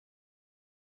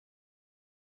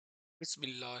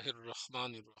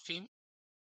Bismillahirrahmanirrahim.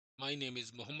 My name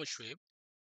is Muhammad Shoaib.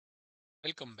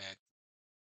 Welcome back.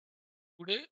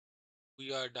 Today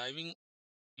we are diving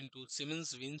into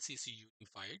Siemens WinCC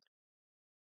Unified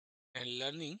and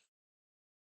learning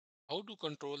how to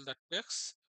control the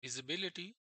text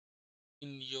visibility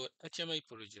in your HMI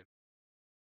project.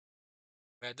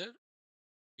 Whether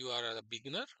you are a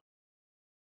beginner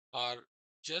or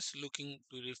just looking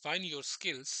to refine your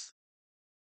skills,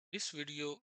 this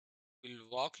video will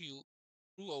walk you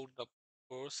throughout the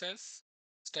process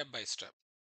step by step.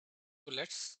 So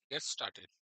let's get started.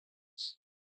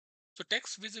 So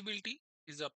text visibility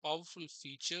is a powerful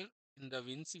feature in the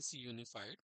WinCC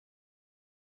Unified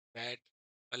that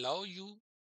allow you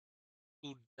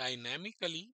to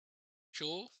dynamically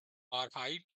show or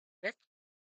hide text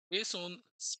based on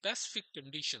specific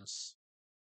conditions.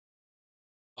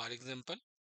 For example,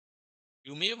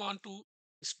 you may want to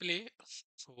display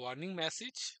warning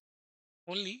message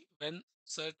only when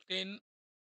certain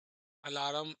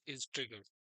alarm is triggered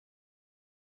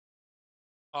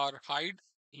or hide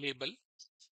label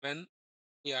when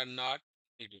they are not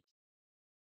needed.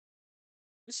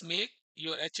 This make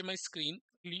your HMI screen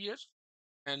clear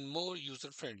and more user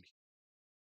friendly.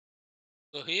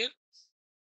 So here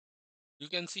you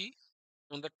can see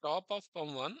on the top of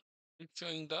Palm 1, it's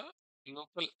showing the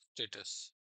local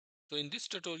status. So in this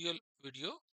tutorial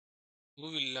video, we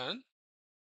will learn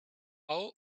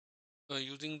how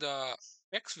using the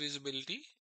text visibility,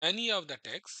 any of the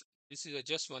text, this is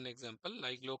just one example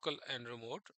like local and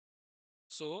remote.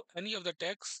 So any of the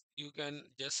text, you can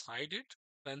just hide it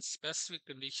when specific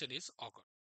condition is occurred.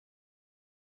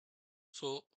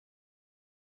 So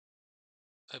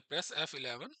I press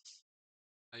F11,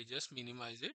 I just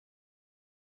minimize it.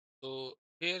 So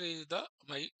here is the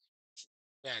my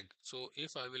tag. So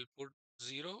if I will put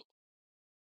 0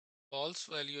 false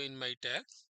value in my tag,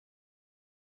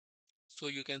 so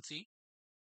you can see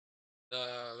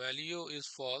the value is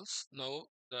false. Now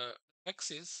the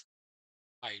text is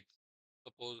hide.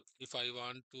 Suppose if I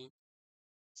want to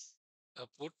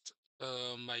put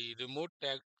my remote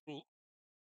tag true,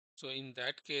 so in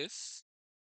that case,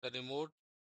 the remote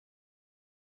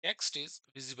text is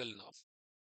visible now.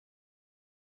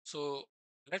 So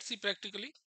let's see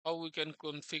practically how we can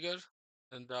configure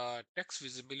the text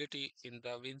visibility in the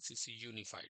WinCC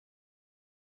Unified.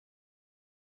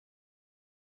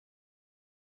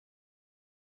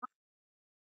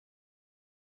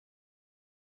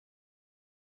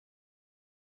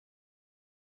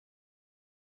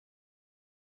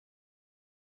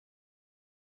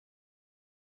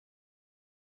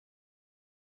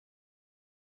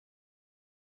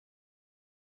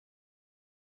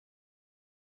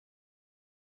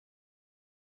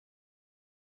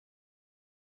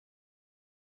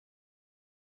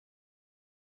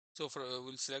 So for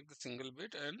we'll select the single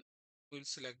bit and we'll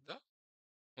select the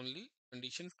only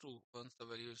condition true. Once the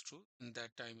value is true, in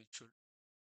that time it should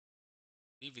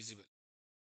be visible.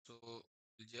 So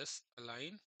we'll just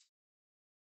align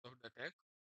of the text,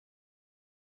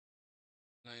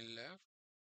 line left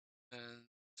and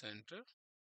center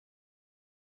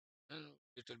and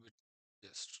little bit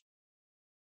just.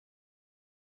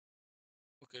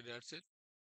 Okay, that's it.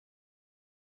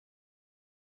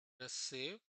 Just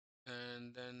save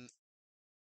and then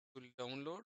we'll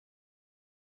download.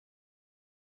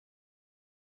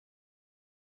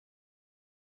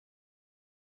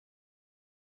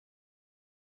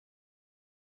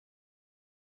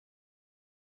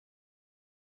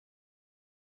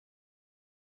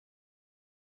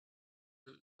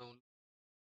 We'll down.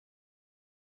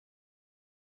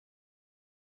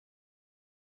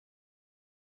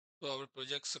 So our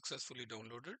project successfully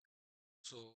downloaded.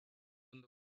 So on the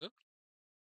product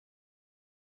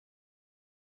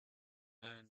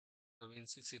and the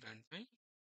WinCC runtime.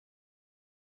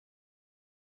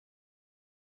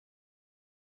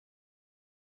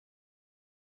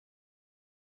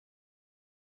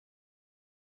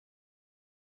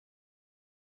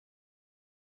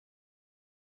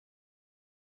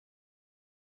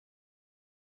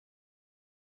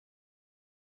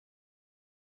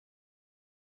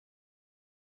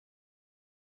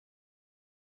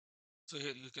 So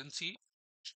here you can see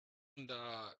the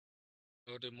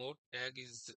remote tag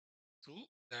is true.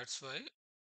 That's why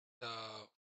the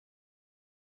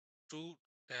true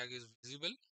tag is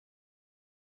visible.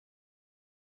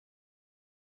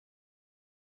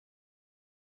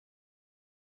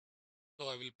 So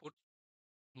I will put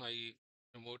my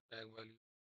remote tag value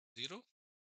 0.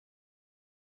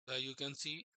 You can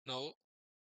see now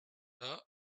the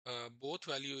both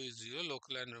value is 0,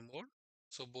 local and remote.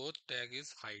 So both tag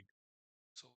is hide.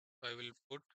 So I will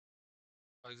put,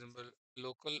 for example,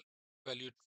 local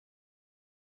value.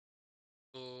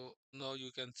 So now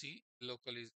you can see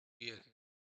local is here.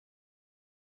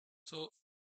 So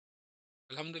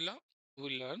Alhamdulillah,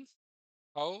 we learn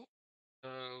how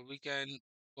we can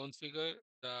configure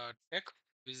the text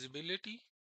visibility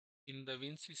in the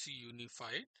WinCC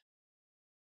Unified,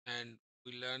 and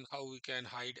we learn how we can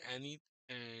hide any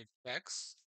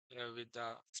text with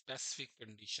the specific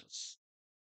conditions.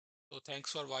 So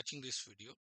thanks for watching this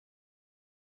video.